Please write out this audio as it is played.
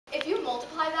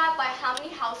multiply that by how many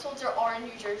households there are in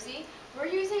New Jersey, we're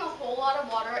using a whole lot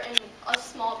of water in a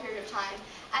small period of time,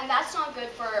 and that's not good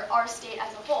for our state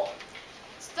as a whole.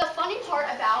 So the funny part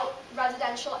about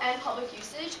residential and public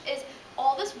usage is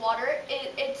all this water,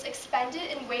 it's expended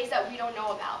in ways that we don't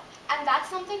know about. And that's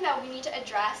something that we need to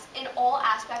address in all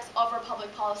aspects of our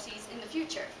public policies in the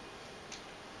future.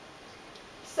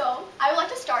 So I would like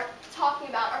to start talking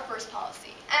about our first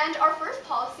policy. And our first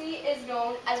policy is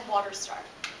known as Water Star.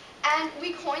 And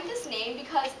we coined this name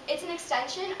because it's an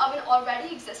extension of an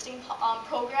already existing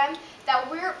program that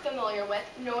we're familiar with,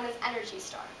 known as Energy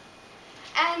Star.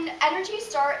 And Energy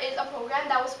Star is a program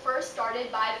that was first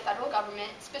started by the federal government,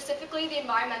 specifically the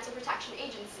Environmental Protection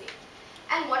Agency.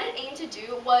 And what it aimed to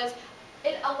do was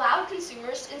it allowed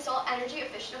consumers to install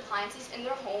energy-efficient appliances in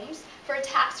their homes for a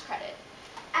tax credit.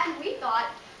 And we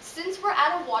thought, since we're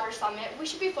at a water summit, we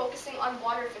should be focusing on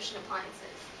water-efficient appliances.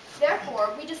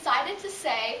 Therefore, we decided to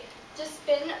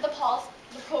spin the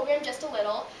program just a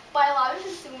little by allowing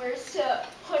consumers to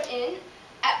put in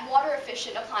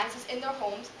water-efficient appliances in their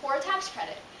homes for a tax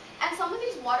credit. And some of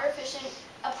these water-efficient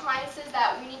appliances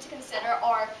that we need to consider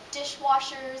are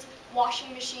dishwashers,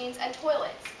 washing machines, and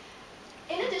toilets.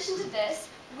 In addition to this,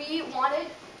 we wanted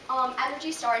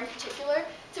Energy Star in particular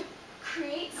to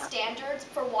create standards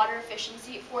for water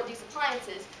efficiency for these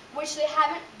appliances, which they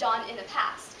haven't done in the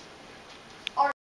past.